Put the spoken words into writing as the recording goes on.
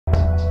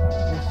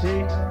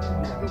See?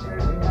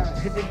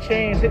 Hit the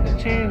chains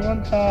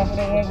one time.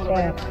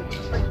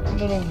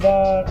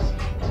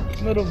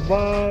 Little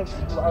vibes.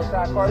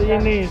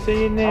 Say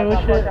your name.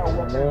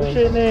 What's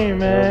your name,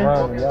 man?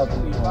 Tell me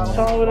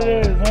what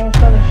it is, man.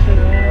 Tell me shit,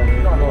 man.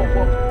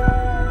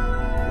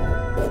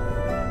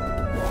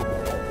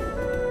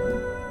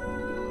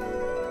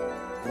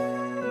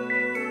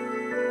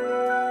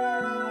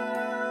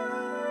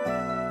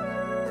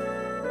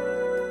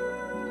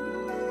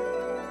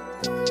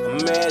 I'm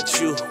mad at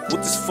you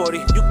with this 40,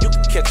 you can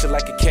catch it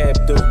like a cab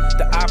do.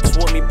 The ops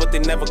want me, but they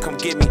never come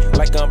get me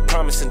like I'm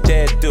promising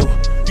dad do.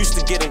 Used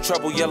to get in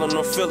trouble yelling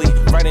on Philly,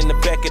 right in the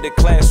back of the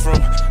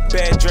classroom.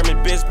 Bad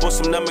German bitch, bought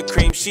some number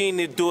cream, she ain't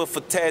need to do it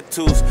for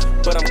tattoos.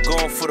 But I'm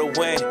going for the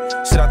win.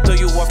 Should I throw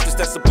you off, just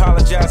that's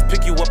apologize,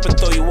 pick you up and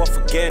throw you off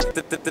again.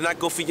 Then I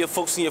go for your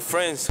folks and your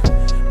friends.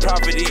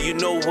 Poverty, you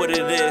know what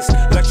it is.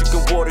 Electric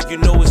and water, you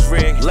know it's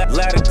rigged.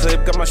 Ladder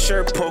clip, got my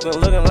shirt poking,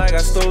 looking like I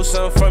stole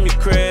something from your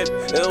crib.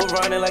 It'll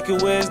run it like you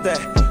is that.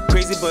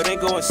 Crazy but ain't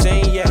go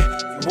insane yet.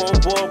 You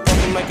won't walk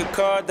bumping like a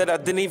car that I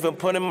didn't even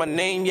put in my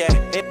name yet.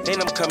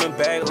 And I'm coming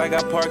back like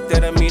I parked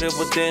at a meter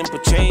but didn't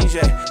put change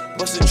yet.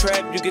 Bust a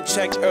trap, you get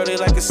checked early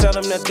like a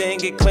seldom that they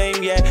ain't get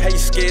claimed yet. How you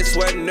scared,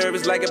 sweating,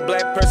 nervous like a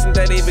black person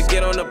that ain't even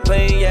get on the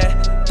plane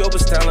yet.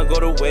 Dopest talent go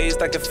to waste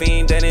like a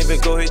fiend that ain't even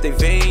go hit they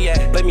vein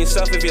yet. Blame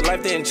yourself if your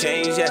life didn't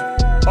change yet.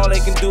 All they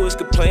can do is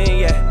complain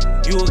yet.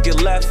 You will get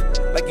left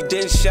like you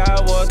didn't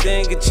shower or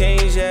didn't get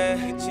changed yet.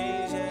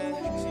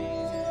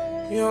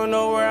 You don't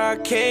know where I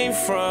came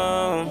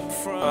from.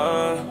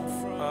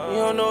 You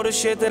don't know the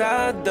shit that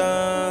I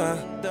done.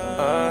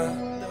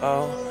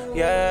 Oh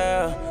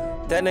yeah.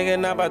 That nigga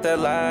not about that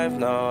life,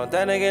 no.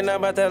 That nigga not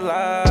about that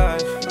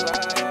life.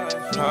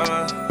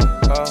 Oh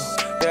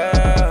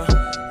yeah.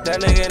 That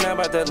nigga not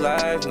about that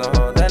life,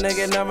 no. That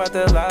nigga not about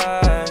that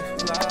life.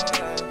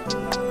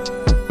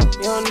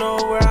 You don't know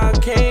where I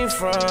came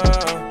from.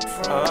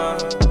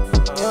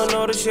 You don't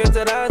know the shit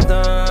that I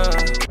done.